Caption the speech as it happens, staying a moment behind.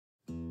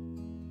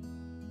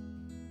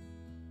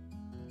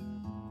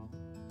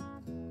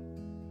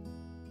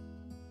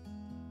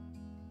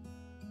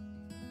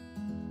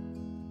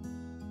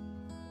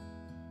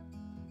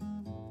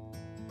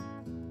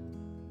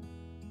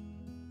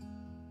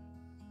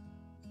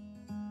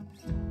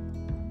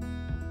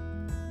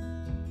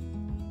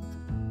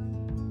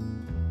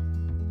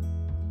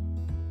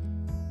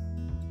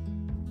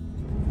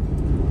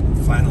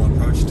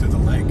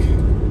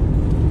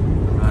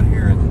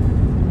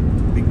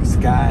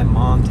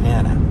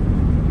Montana.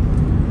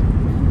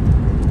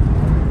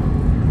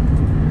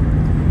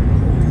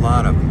 A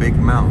lot of big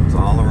mountains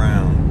all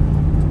around.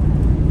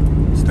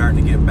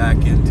 Starting to get back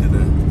into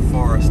the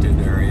forested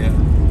area.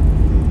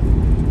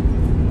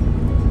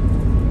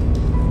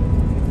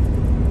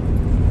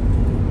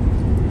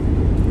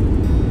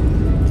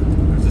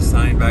 There's a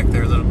sign back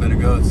there a little bit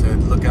ago that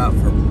said, "Look out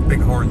for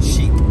bighorn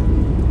sheep."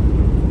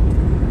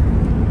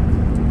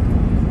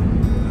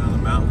 Now the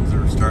mountains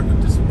are starting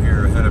to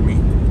disappear ahead of me.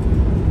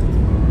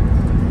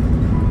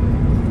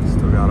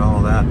 Still got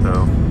all that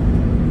though.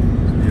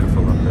 It's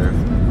beautiful up there.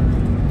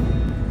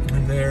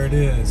 And there it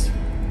is.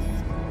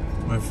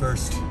 My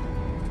first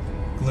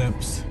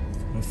glimpse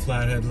of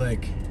Flathead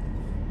Lake.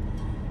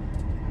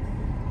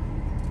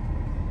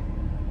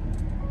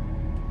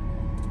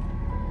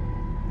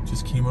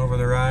 Just came over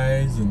the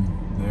rise and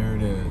there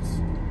it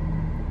is.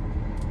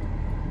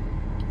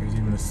 There's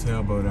even a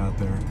sailboat out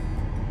there.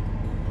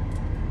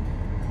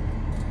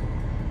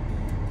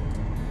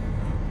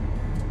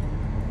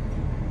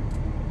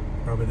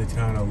 Probably the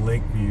town of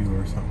Lakeview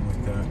or something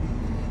like that.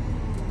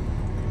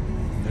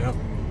 Yep.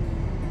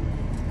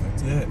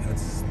 That's it.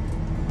 That's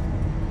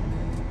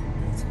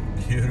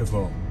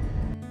beautiful.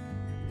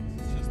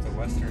 This is just the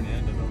western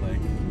end of the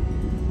lake.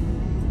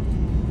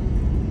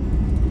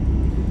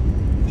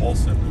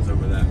 Polson is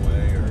over that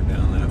way or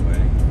down that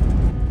way.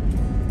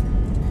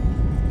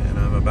 And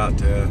I'm about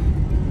to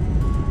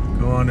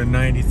go on to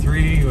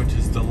 93, which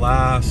is the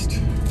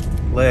last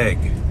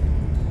leg.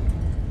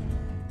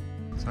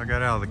 So I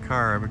got out of the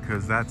car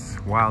because that's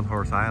Wild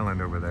Horse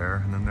Island over there,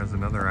 and then there's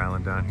another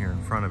island down here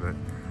in front of it.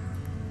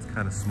 It's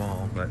kind of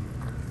small, but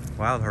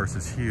Wild Horse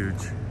is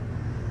huge.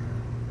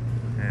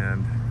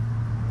 And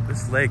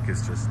this lake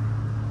is just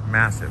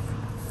massive.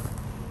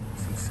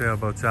 Some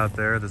sailboats out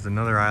there. There's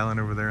another island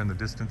over there in the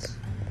distance.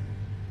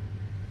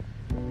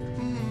 Over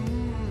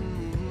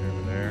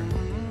there.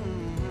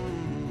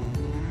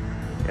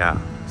 Yeah,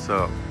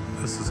 so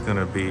this is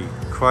gonna be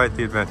quite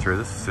the adventure.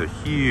 This is a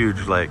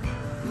huge lake.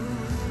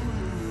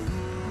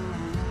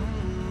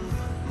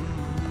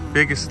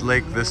 Biggest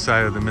lake this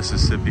side of the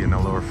Mississippi in the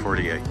lower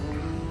 48.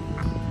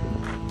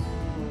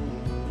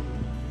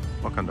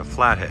 Welcome to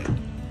Flathead.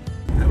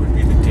 That would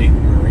be the Dayton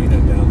Marina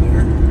down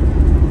there.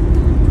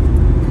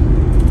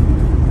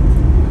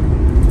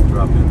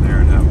 Drop in there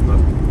and have a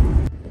look.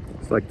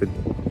 It's like the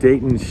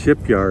Dayton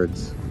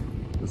shipyards.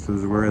 This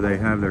is where they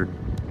have their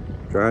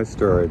dry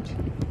storage.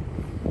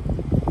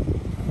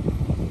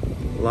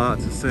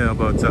 Lots of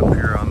sailboats up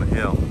here on the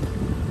hill.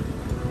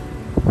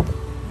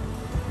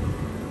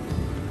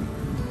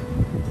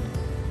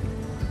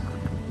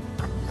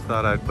 Just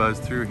thought I'd buzz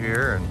through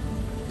here and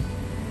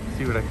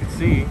see what I could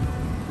see.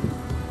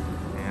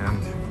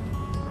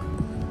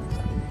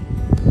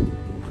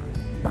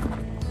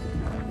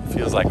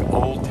 Feels like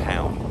old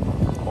town,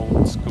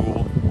 old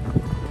school.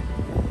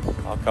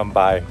 I'll come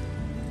by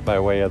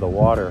way of the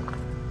water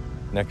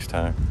next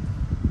time.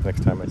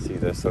 Next time I see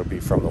this, it'll be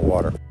from the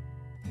water.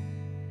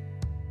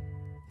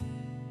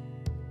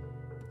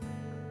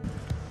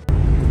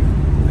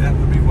 That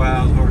would be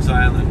Wild Horse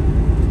Island.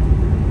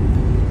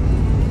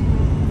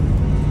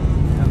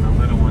 And the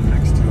little one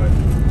next to it.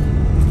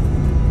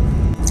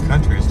 This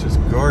country is just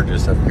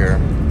gorgeous up here.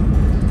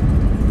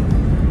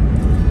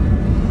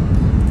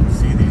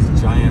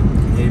 Giant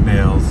hay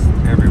bales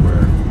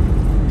everywhere.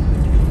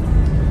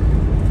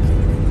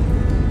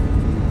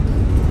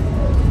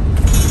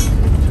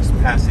 Just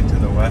passing to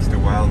the west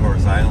of Wild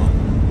Horse Island.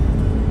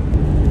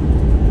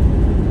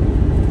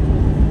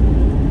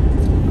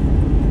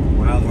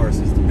 Wild Horse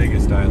is the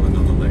biggest island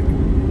on the lake.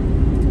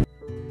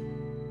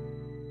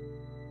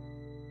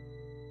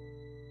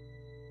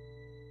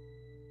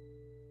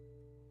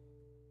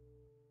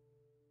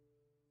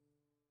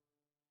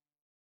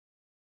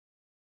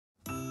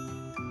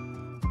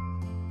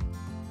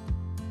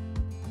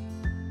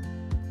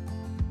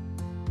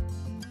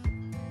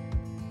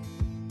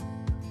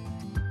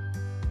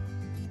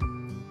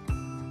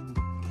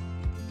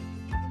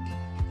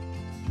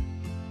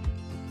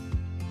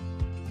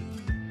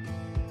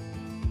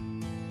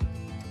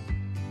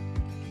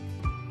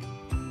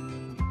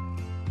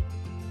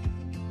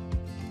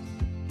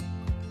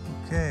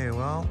 Okay,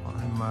 well,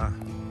 I'm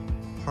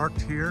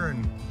parked here,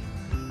 and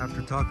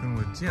after talking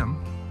with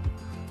Jim,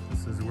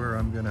 this is where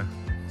I'm gonna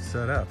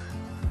set up.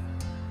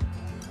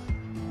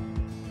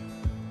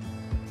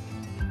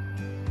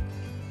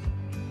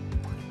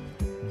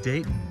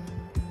 Dayton.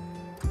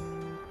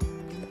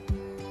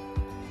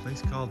 A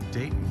place called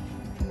Dayton.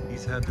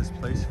 He's had this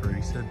place for,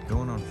 he said,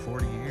 going on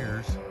 40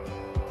 years.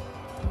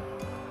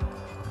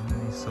 And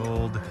then he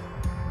sold the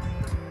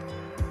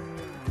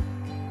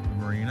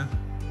marina.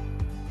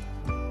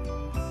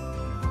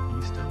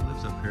 He still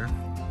lives up here.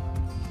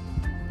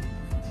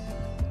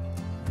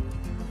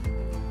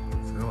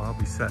 So I'll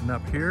be setting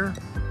up here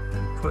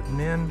and putting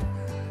in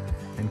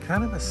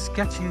kind of a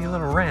sketchy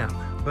little ramp,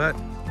 but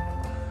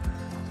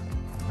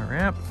the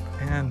ramp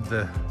and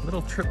the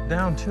little trip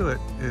down to it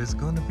is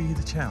going to be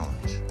the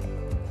challenge.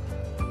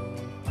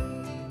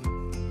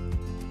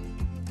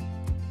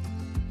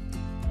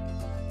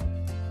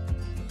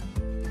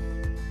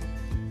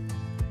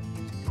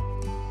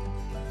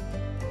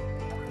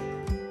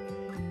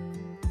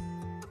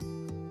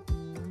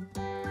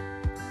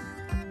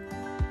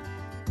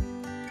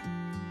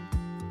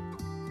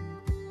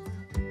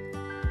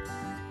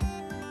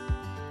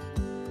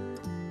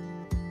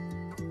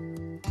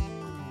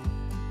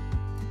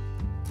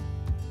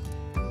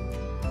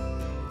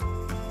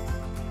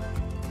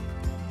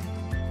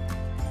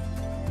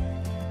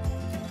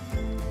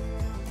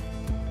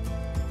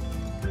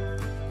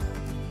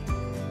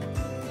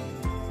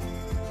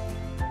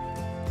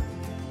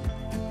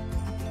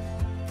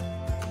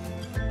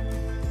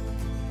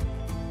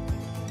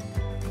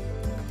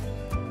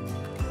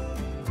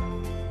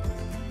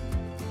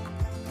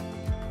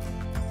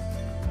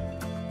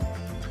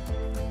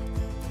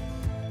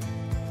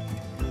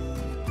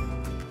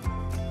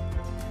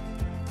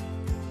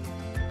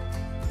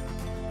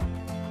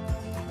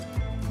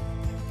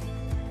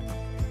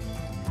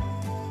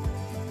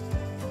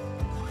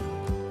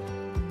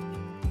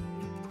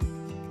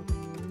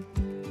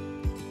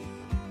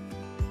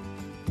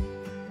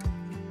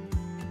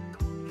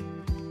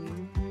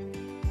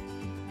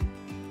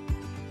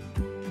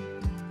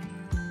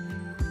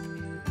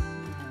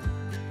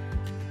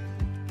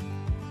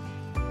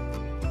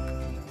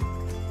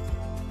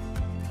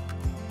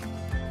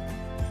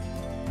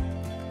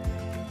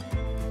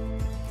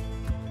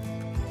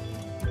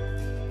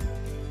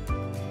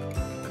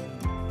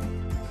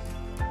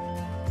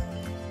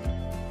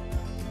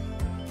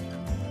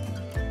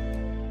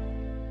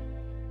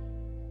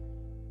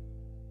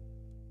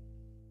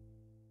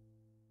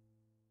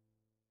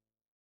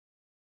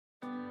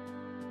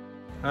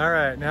 All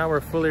right, now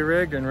we're fully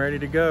rigged and ready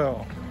to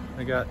go.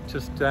 I got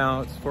just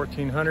down, it's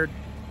 1400.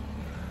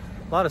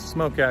 A lot of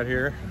smoke out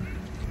here,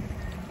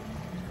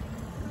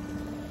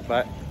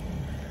 but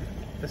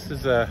this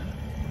is a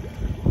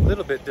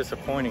little bit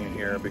disappointing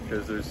here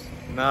because there's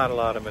not a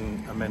lot of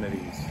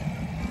amenities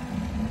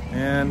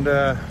and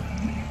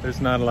there's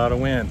not a lot of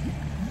wind.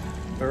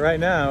 But right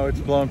now it's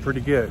blowing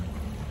pretty good,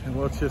 and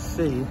we'll just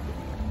see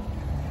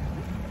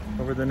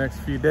over the next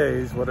few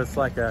days what it's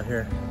like out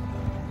here.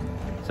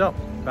 So,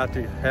 about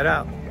to head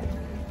out.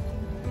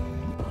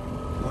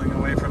 Pulling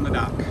away from the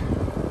dock.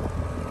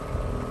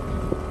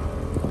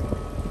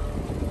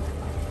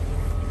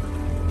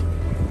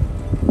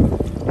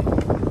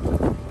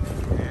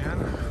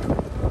 And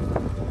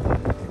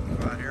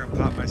go out here and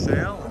pop my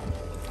sail.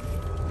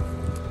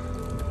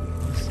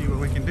 Let's see what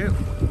we can do.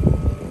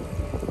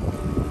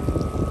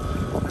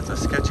 That's a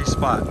sketchy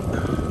spot,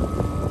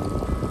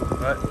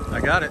 but I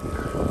got it.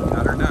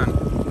 Got her done.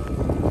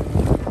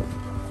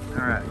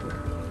 All right.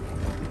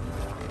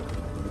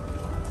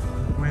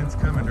 Wind's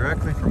coming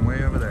directly from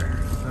way over there.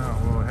 So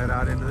we'll head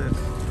out into this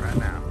right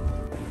now.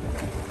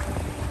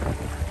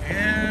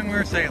 And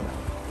we're sailing.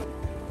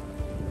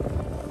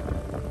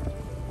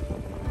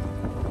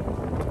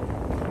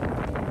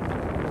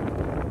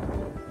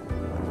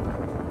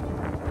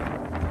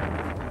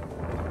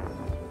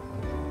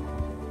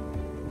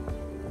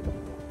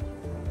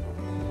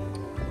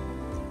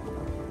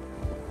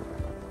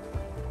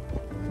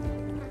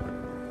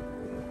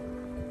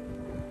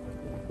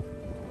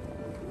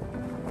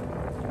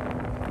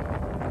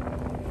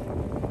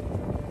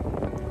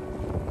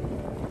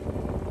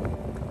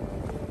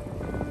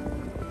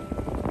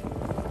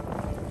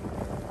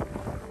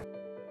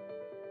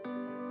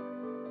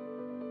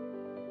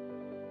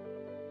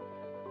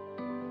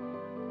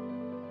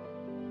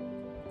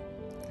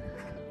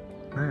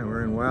 Alright,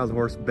 we're in Wild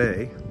Horse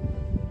Bay.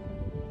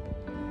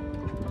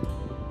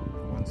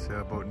 One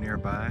sailboat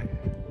nearby.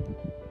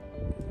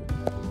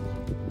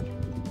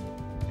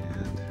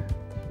 And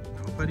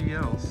nobody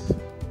else,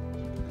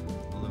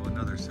 although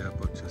another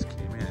sailboat just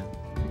came in.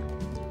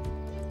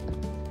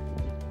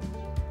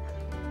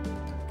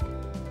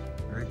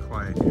 Very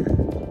quiet here.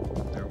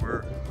 There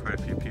were quite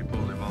a few people,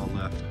 they've all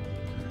left.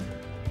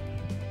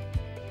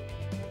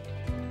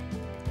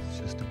 It's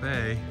just a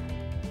bay.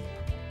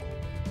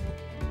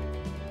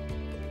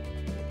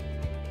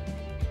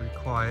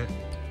 Quiet,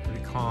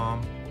 pretty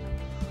calm,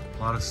 a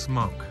lot of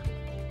smoke.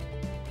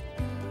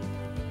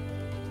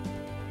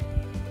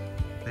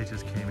 They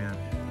just came in.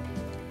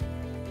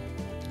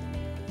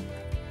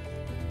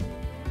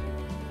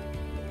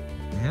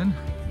 And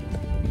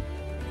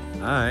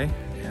I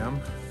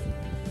am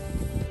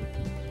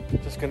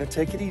just gonna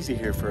take it easy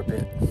here for a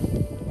bit.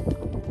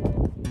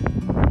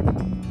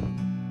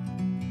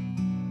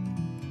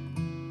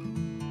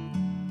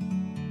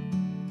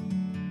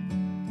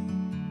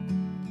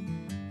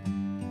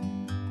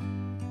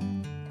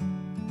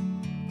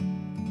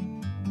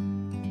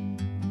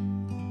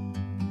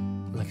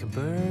 Like a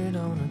bird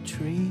on a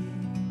tree,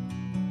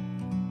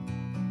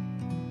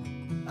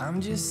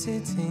 I'm just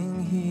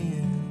sitting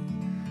here.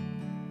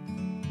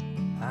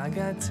 I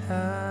got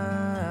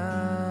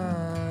time,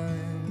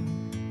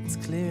 it's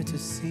clear to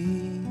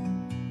see.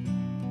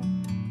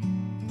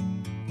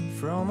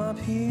 From up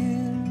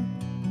here,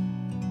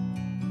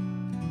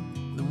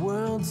 the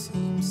world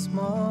seems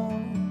small.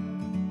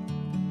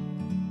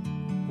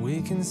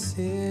 We can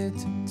sit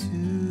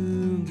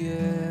together.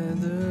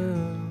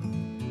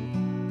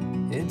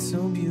 It's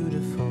so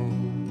beautiful,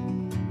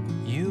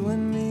 you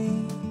and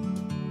me.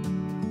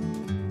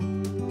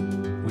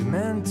 We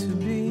meant to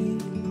be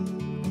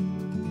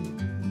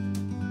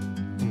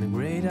in the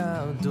great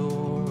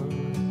outdoors,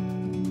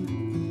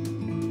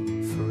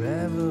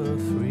 forever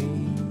free.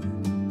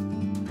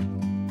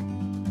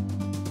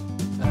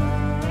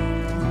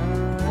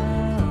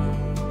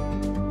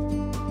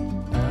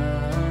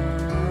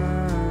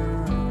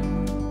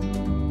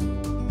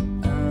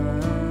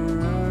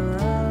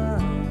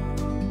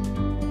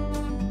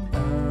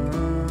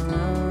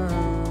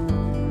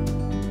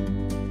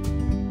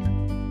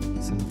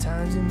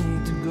 Sometimes you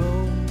need to go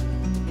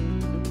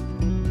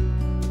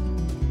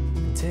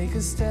and take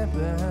a step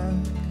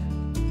back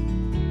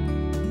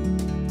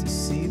to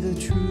see the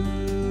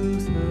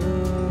truth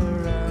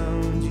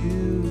around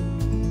you.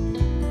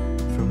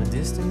 From a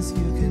distance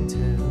you can tell.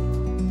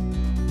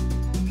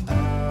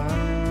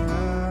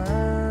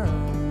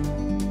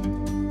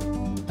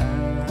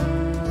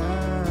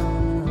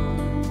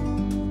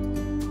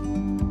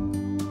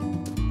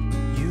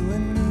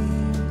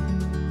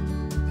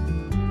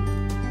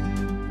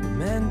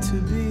 To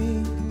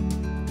be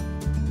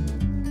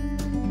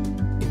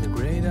in the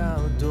great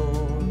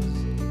outdoors,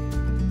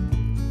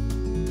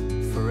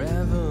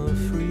 forever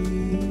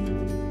free.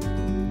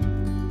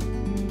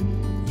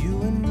 You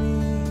and me,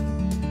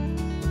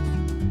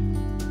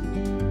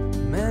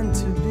 meant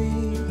to be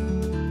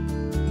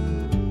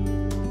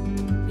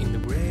in the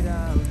great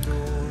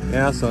outdoors.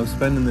 Yeah, so I'm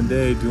spending the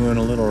day doing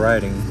a little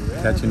writing,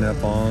 catching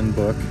up on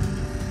book,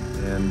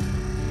 and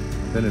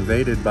been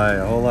invaded by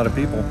a whole lot of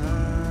people.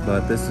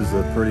 but this is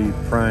a pretty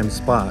prime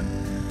spot.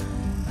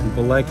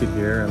 People like it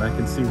here, and I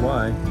can see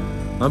why.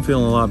 I'm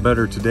feeling a lot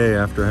better today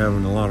after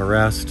having a lot of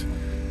rest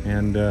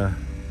and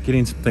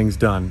getting some things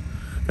done.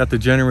 Got the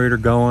generator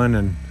going,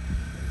 and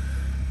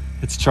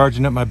it's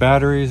charging up my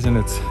batteries, and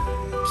it's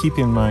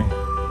keeping my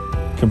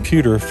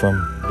computer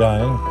from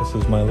dying. This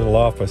is my little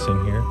office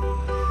in here.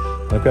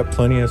 I've got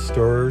plenty of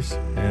stores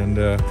and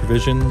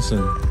provisions,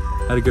 and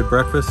had a good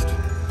breakfast.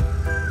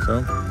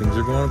 So things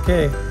are going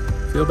okay.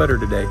 Feel better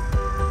today.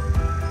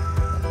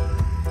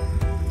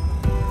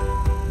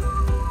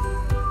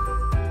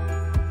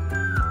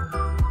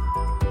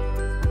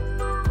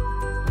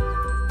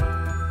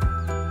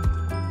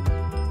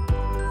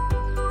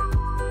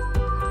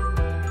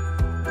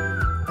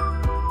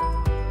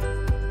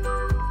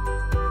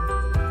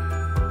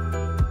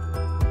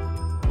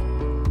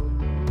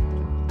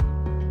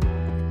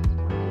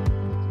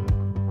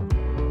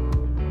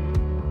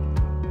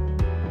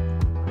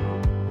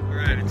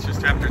 It's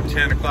just after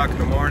 10 o'clock in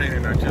the morning,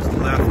 and I just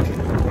left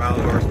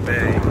Wild Horse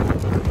Bay.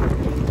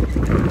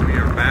 We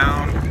are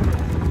bound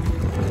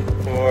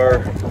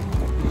for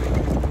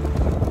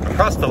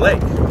across the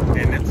lake,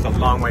 and it's a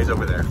long ways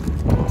over there.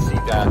 See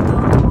that?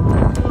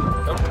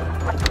 Oh,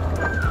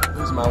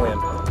 losing my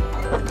wind.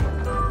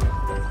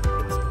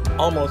 It's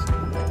almost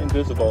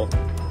invisible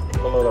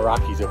below the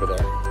Rockies over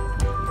there.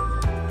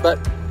 But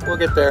we'll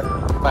get there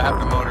if I have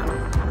the motor.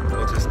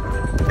 We'll just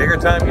take our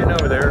time getting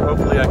over there.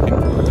 Hopefully I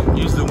can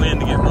use the wind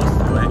to get most of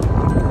the way.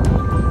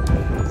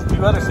 There's a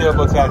few other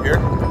sailboats out here.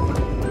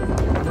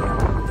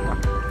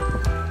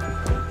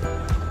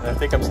 And I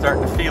think I'm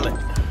starting to feel it.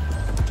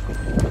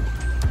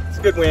 It's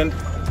a good wind.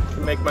 I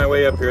can make my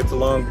way up here. It's a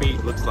long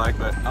beat, looks like,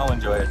 but I'll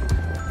enjoy it.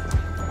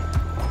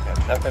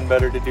 Got nothing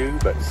better to do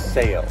but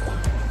sail.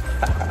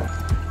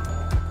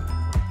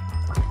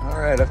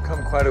 Alright, I've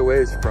come quite a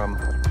ways from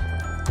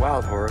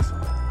Wild Horse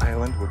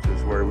Island, which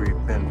is where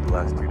we've been the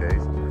last 2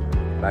 days.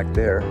 Back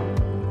there,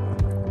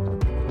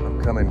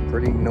 I'm coming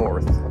pretty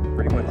north,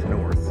 pretty much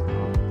north.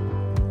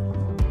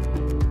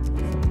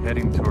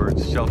 Heading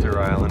towards Shelter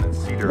Island and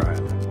Cedar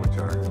Island, which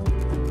are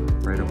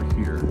right over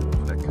here.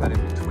 That cut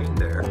in between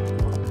there.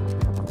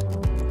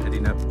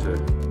 Heading up to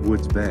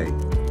Woods Bay,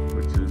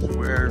 which is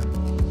where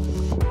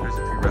there's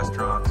a few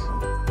restaurants.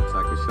 It's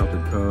like a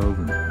sheltered cove,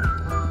 and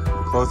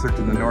closer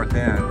to the north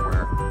end,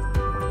 where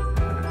I'm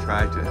gonna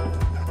try to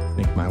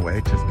make my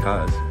way just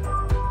cause.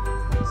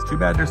 It's too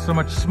bad there's so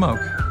much smoke.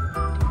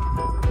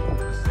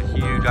 This is a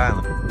huge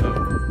island. Oh, a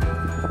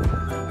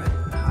little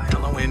bit high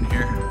on the wind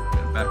here.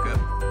 Gotta back up.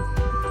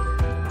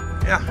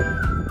 Yeah.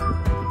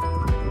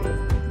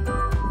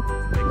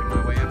 Making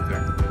my way up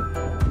there.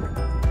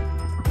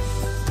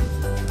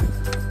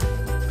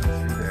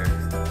 Through there.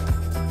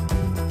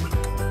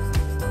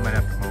 I might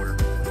have to motor.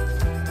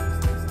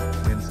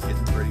 Wind's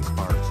getting pretty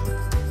sparse.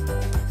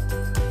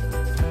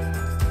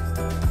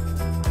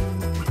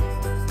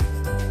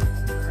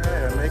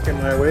 Making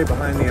my way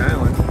behind the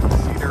island,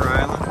 Cedar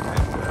Island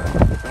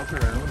and Shelter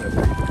Island.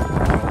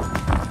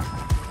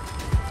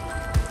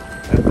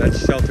 That's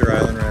Shelter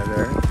Island right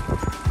there.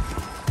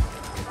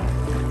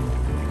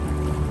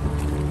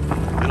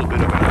 A little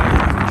bit of an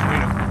island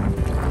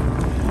between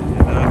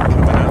them. And I'm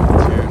coming up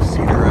to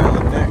Cedar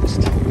Island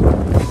next.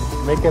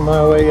 Making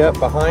my way up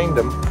behind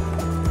them.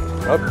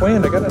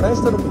 Upwind, I got a nice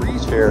little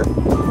breeze here.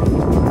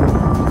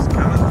 Just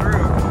coming through.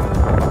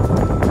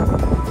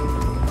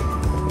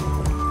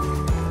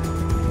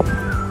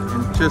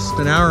 Just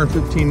an hour and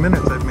 15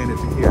 minutes I've made it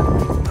to here.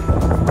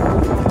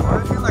 Well,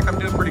 I feel like I'm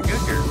doing pretty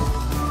good here.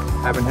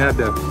 Haven't had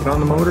to put on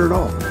the motor at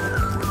all.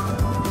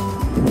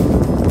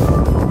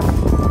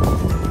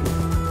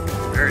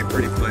 Very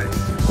pretty place.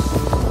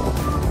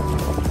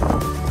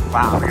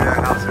 Wow, look at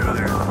that house over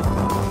there.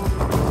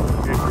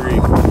 Good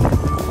grief.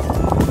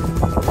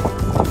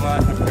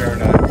 What a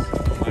paradise.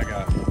 Oh my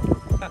God.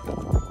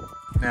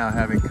 Now,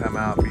 having come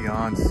out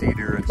beyond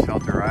Cedar and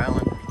Shelter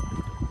Island,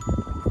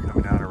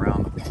 coming out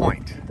around the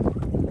point.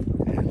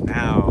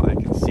 Now I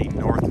can see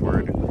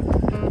northward,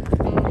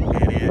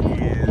 and it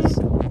is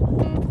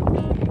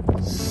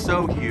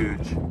so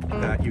huge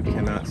that you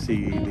cannot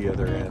see the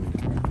other end,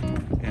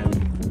 and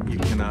you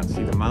cannot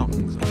see the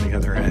mountains on the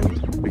other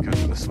end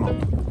because of the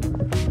smoke.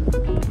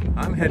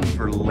 I'm heading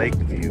for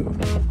Lakeview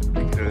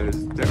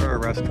because there are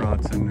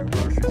restaurants and a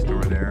grocery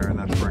store there, and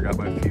that's where I got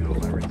my fuel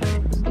and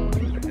everything. So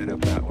I head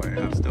up that way.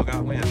 I've still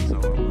got wind, so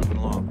I'm moving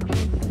along.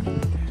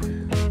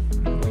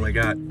 I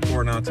got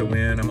 4 knots of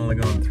wind. I'm only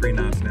going 3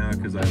 knots now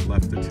because I've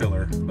left the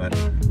tiller, but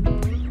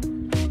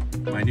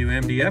my new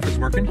MDF is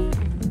working.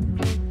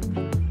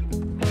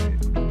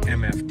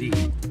 MFD,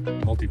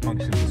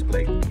 multifunction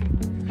display.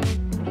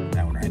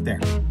 That one right there.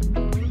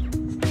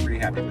 I'm pretty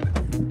happy with it.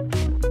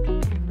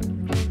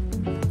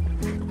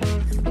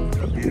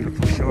 A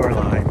beautiful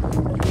shoreline.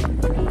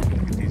 Look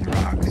at these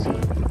rocks.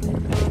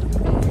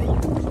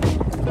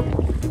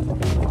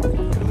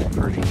 Really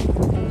pretty.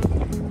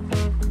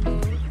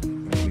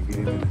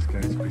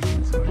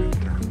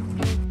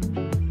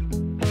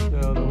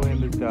 So the wind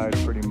has died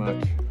pretty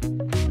much.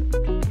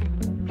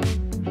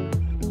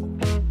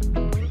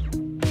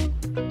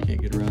 Can't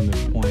get around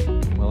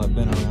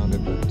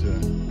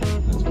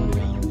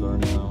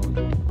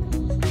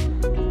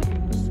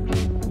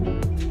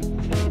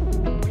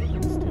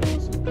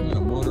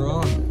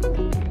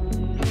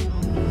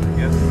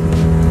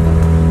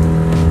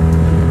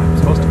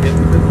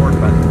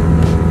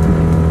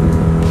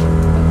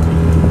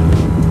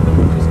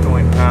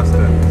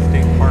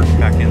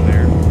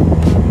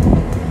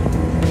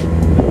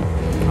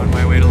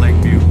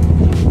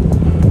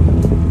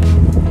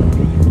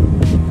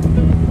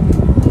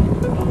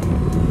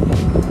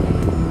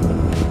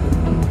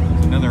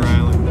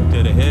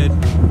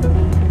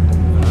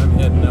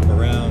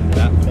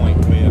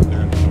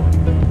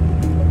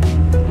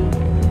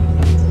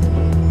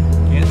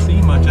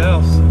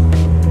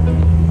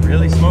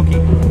smoky.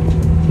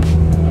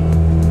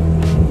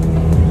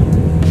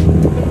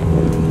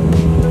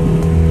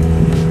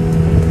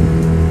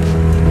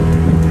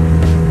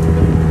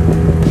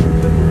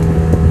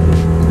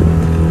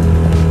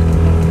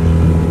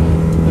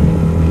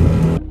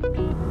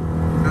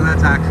 So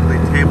that's actually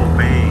Table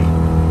Bay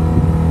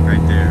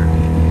right there.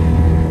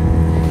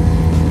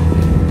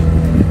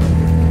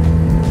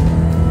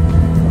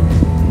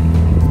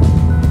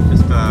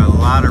 Just a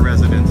lot of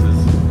residences.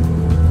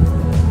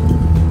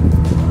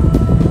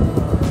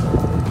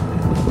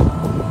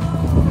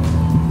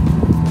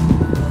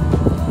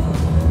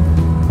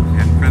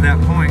 That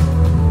point.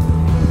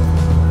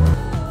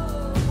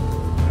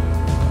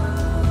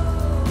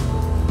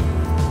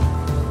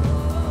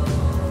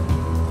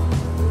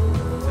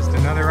 Just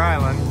another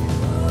island.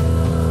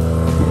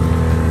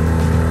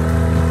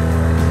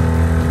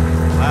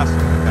 Last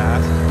one we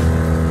passed.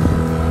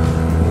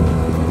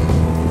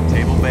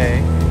 Table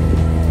Bay.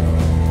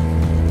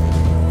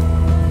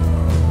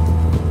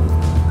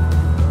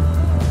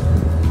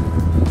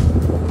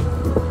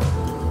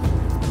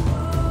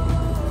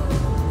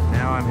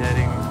 Now I'm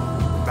heading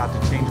about to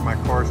change my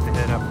course to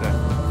head up to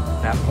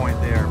that point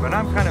there. But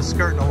I'm kind of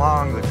skirting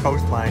along the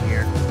coastline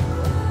here,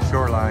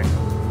 shoreline,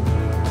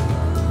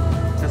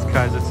 just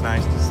because it's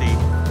nice to see.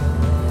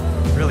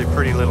 Really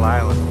pretty little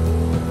island.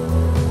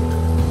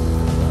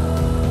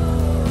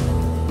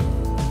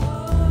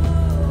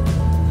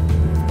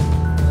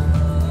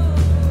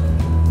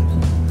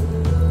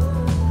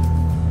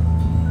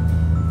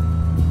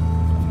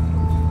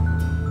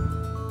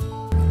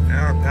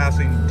 Now we're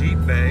passing Deep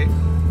Bay.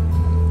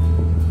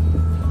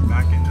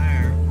 Back in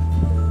there.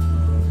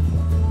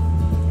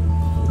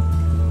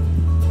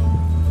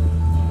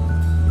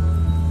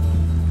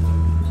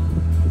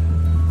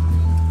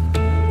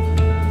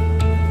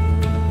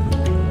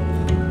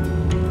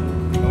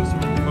 Closer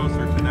and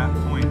closer to that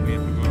point, we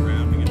have to go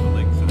around to get the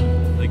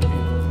lake view.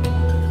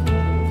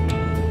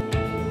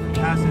 We're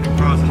passing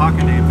across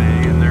Hockaday Bay,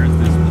 and there's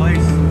this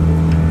place.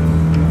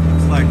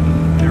 Looks like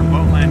their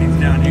boat landing's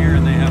down here,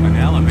 and they have an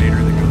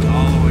elevator that goes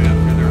all the way up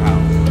to their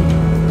house.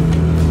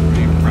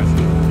 Pretty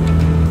impressive.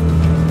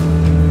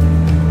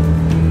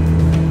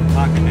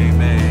 Hockaday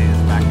Bay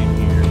is back in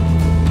here.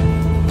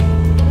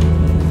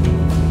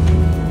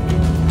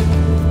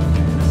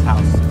 This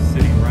house is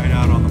sitting right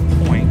out on the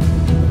point.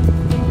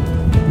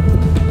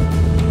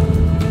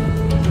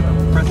 Some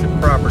impressive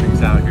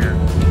properties out here.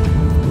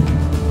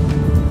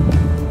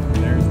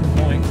 There's the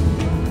point.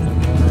 I'm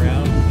going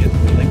around to get the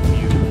lake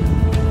view.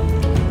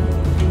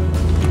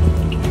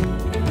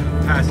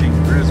 Passing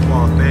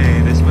Griswold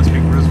Bay. This must be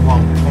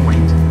Griswold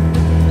Point.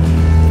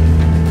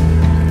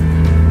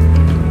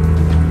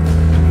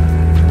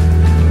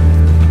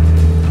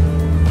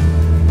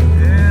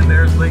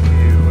 Lake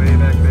view way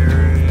back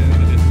there in the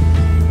distance.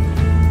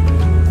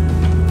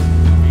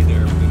 Be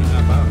there within a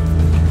half hour.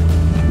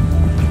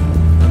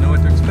 Don't know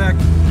what to expect.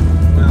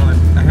 Well,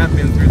 I have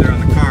been through there on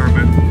the car,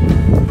 but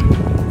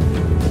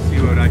see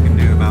what I can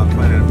do about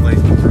finding a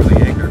place to throw the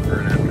anchor for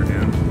an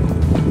afternoon.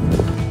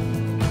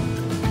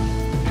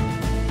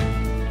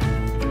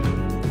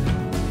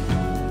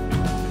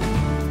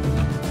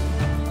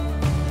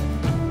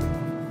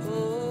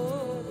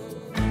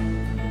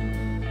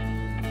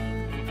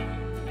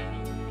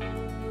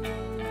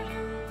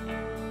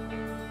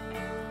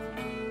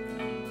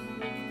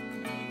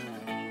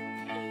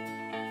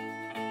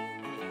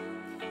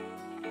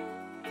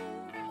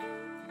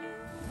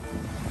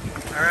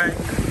 Alright,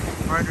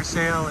 we're under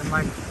sail at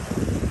like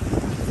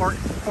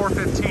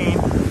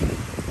 4:15.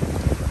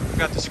 We've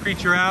got the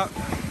screecher out.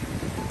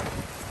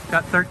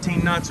 Got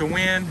 13 knots of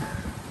wind.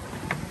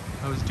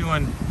 I was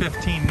doing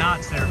 15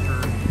 knots there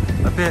for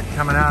a bit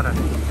coming out of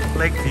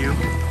Lakeview.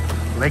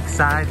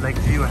 Lakeside,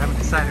 Lakeview, I haven't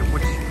decided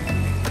which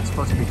it's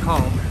supposed to be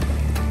called.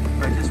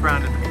 But I just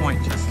rounded the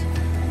point just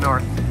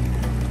north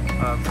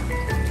of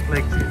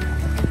Lakeview.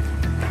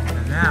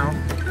 And now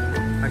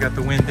I got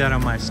the wind dead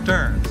on my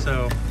stern,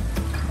 so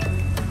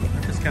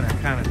gonna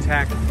kind of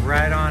tack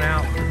right on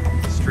out,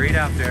 straight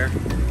out there.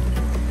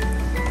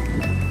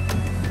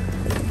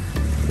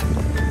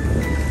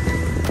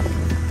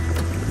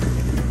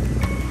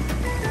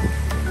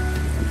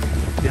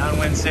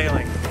 Downwind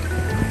sailing.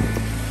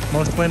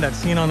 Most wind I've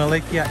seen on the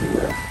lake yet.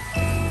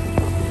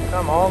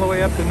 Come all the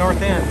way up to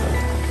North End.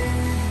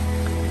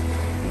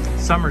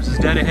 Summers is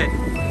dead ahead.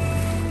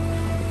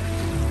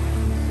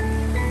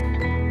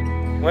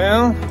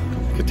 Well,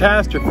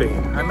 catastrophe.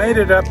 I made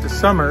it up to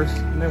Summers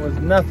and there was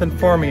nothing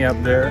for me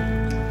up there.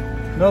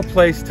 No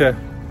place to,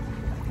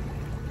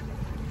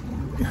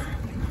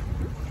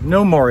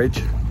 no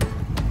moorage,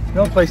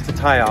 no place to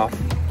tie off.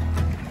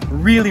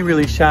 Really,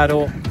 really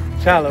shallow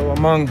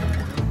among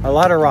a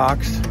lot of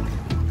rocks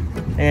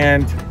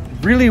and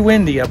really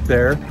windy up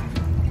there,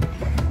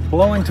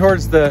 blowing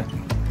towards the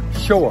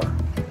shore.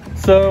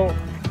 So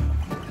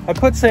I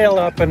put sail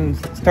up and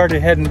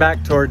started heading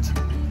back towards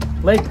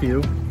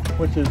Lakeview,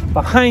 which is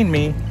behind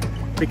me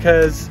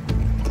because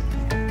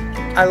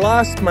I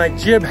lost my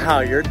jib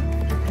halyard.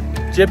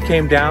 Jib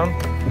came down,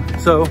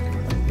 so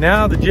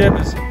now the jib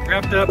is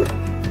wrapped up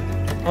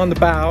on the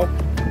bow.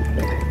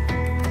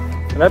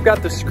 And I've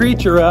got the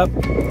screecher up,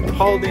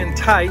 hauled in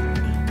tight.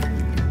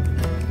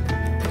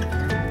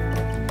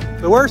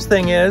 The worst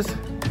thing is,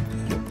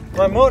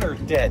 my motor's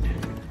dead.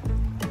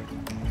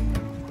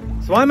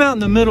 So I'm out in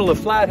the middle of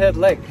Flathead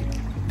Lake,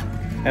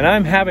 and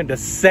I'm having to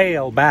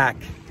sail back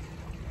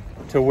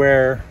to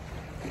where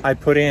I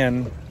put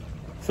in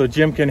so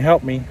Jim can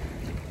help me.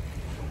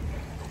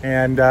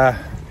 And I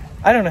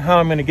don't know how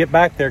I'm gonna get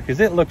back there because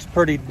it looks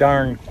pretty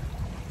darn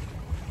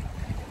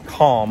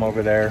calm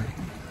over there.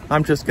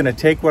 I'm just gonna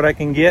take what I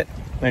can get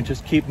and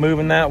just keep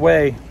moving that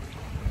way.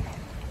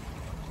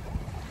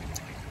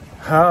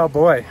 Oh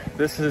boy,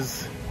 this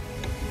is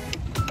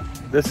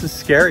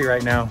scary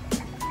right now.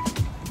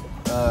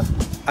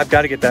 I've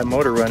got to get that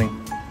motor running,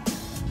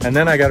 and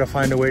then I got to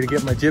find a way to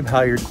get my jib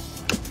halyard.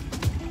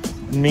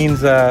 It means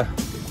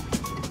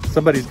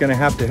somebody's gonna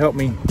have to help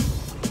me.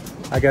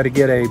 I got to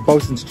get a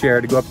bosun's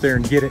chair to go up there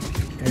and get it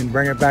and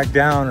bring it back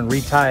down and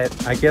retie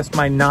it. I guess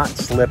my knot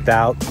slipped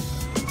out.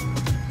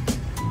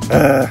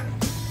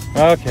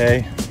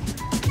 Okay,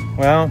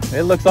 well,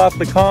 it looks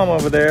awfully calm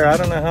over there. I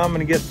don't know how I'm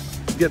gonna get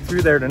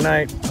through there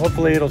tonight.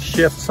 Hopefully it'll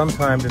shift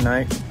sometime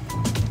tonight.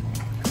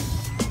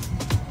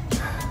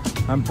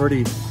 I'm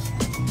pretty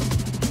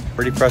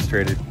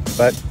frustrated,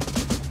 but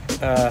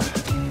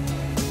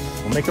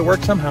we'll make it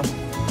work somehow.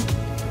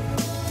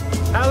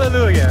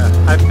 Hallelujah,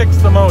 I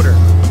fixed the motor.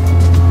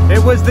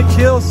 It was the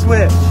kill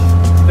switch.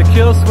 The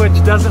kill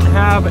switch doesn't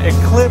have a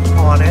clip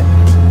on it,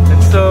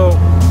 and so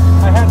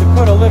I had to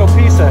put a little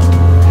piece of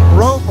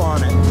rope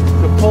on it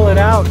to pull it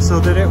out so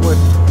that it would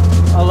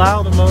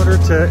allow the motor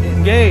to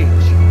engage.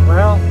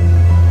 Well,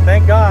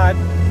 thank God.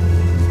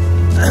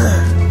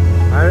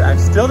 I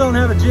still don't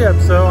have a jib,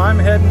 so I'm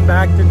heading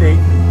back to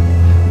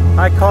Dayton.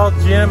 I called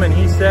Jim and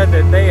he said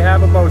that they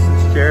have a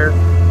bosun's chair.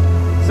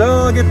 So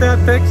I'll get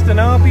that fixed and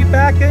I'll be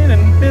back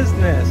in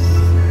business.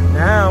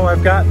 Now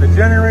I've got the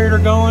generator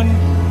going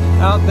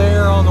out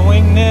there on the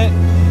wing net,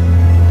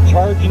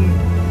 charging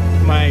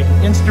my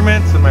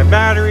instruments and my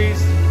batteries.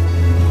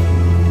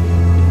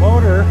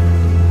 Motor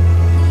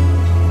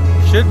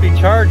should be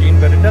charging,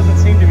 but it doesn't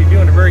seem to be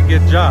doing a very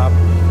good job.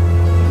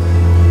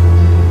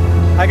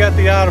 I got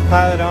the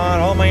autopilot on,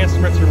 all my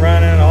instruments are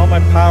running, all my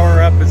power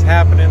up is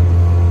happening.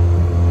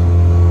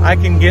 I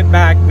can get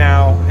back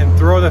now and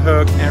throw the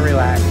hook and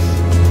relax.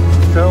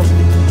 So,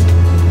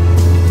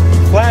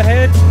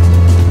 Flathead,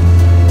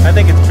 I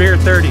think it's beer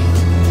 30,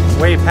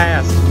 way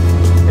past.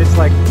 It's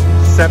like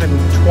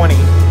 7:20,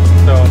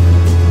 so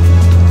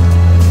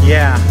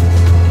yeah.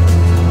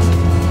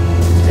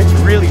 It's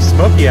really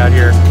smoky out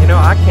here. You know,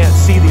 I can't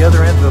see the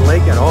other end of the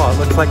lake at all. It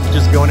looks like you're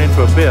just going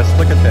into abyss.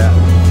 Look at that.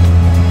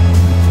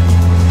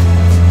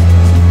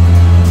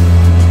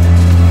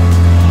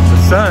 The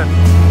sun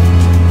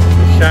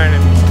is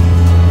shining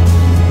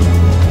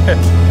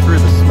through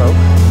the smoke.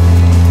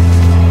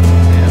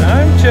 And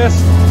I'm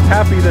just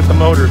happy that the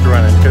motor's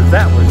running, because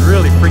that was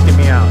really freaking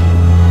me out.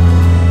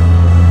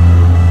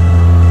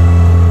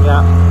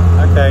 Yeah,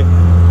 okay.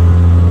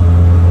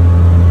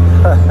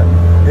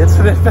 It's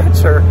an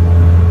adventure,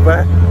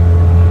 but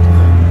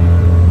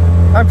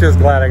I'm just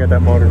glad I got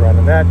that motor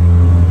running. That,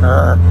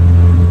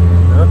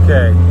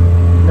 okay.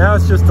 Now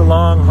it's just a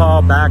long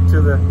haul back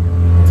to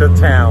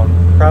town.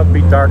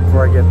 Probably be dark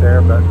before I get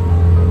there, but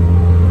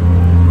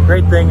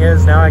great thing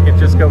is now I can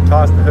just go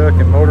toss the hook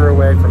and motor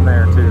away from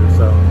there too.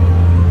 So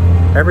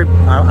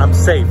I'm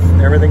safe.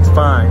 Everything's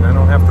fine. I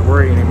don't have to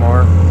worry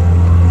anymore.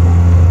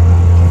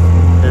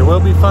 It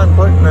will be fun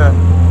putting the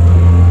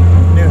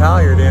new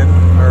halyard in,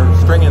 or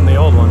stringing the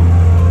old one.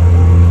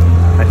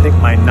 I think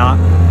my knot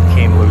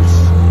came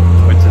loose,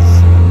 which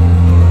is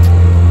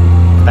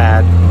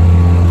bad.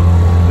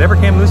 Never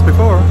came loose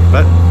before,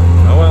 but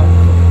oh well.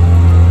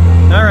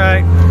 All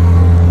right.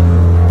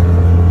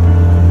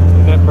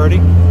 Isn't that pretty?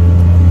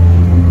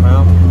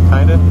 Well,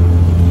 kinda.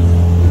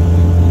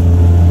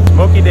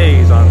 Smoky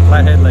days on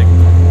Flathead Lake.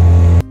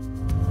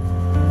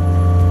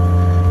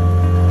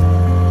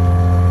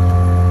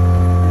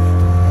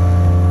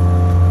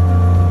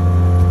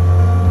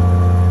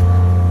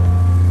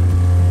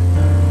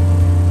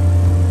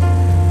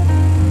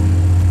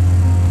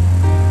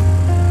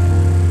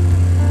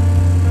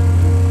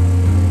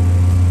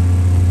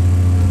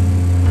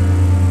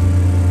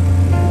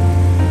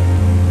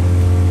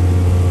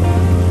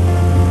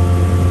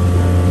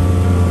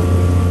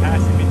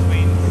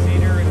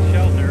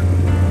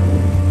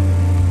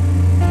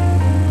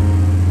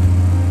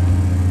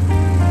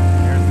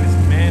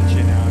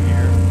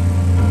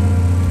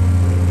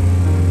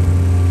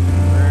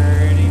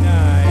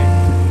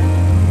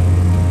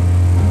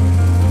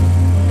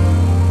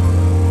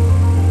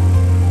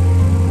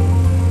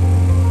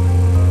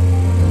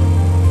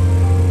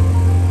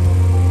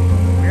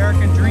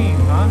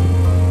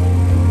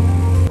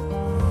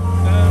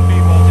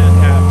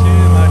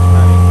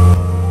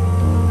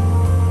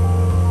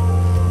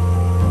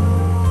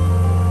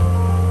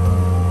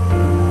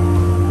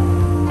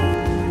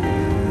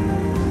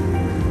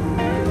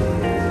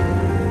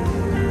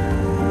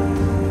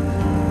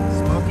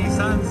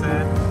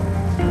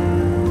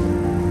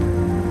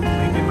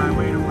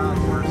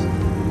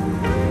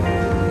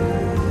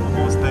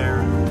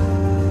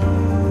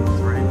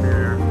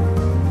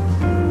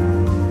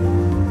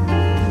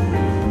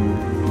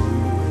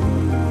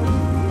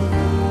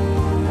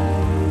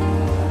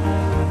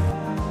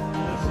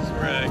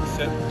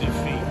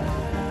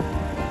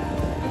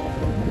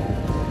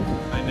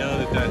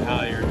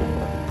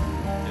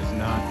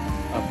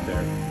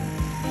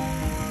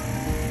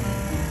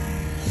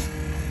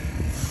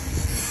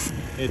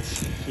 It's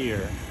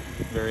here,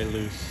 very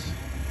loose.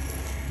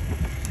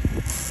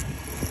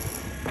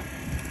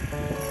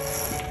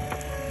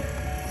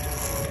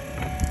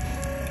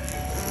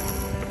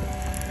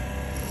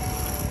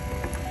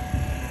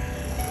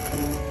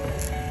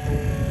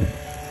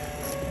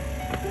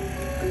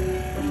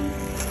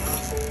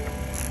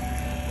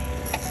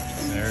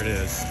 There it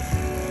is.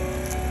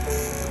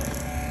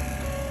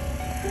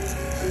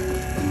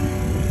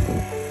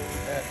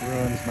 That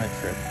ruins my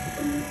trip.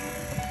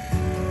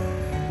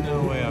 No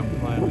way I'm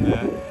climbing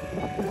that.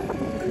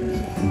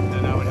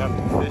 Then I would have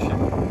to fish it.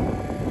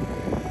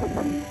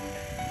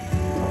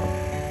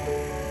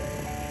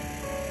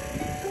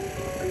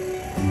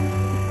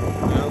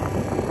 Well,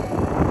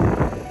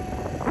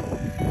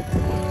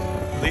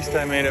 at least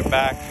I made it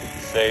back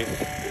safe.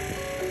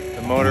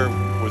 The motor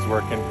was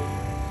working.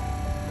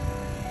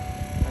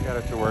 I got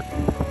it to work.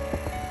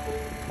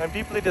 I'm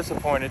deeply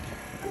disappointed,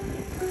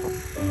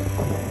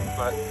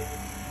 but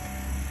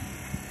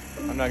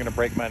I'm not gonna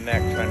break my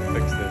neck trying to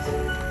fix this.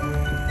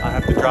 I'll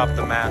have to drop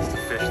the mast to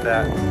fish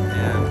that,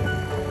 and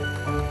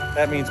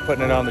that means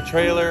putting it on the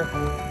trailer.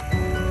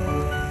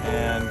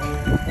 And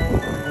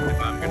if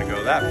I'm gonna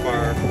go that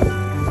far,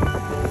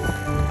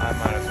 I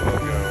might as well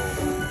go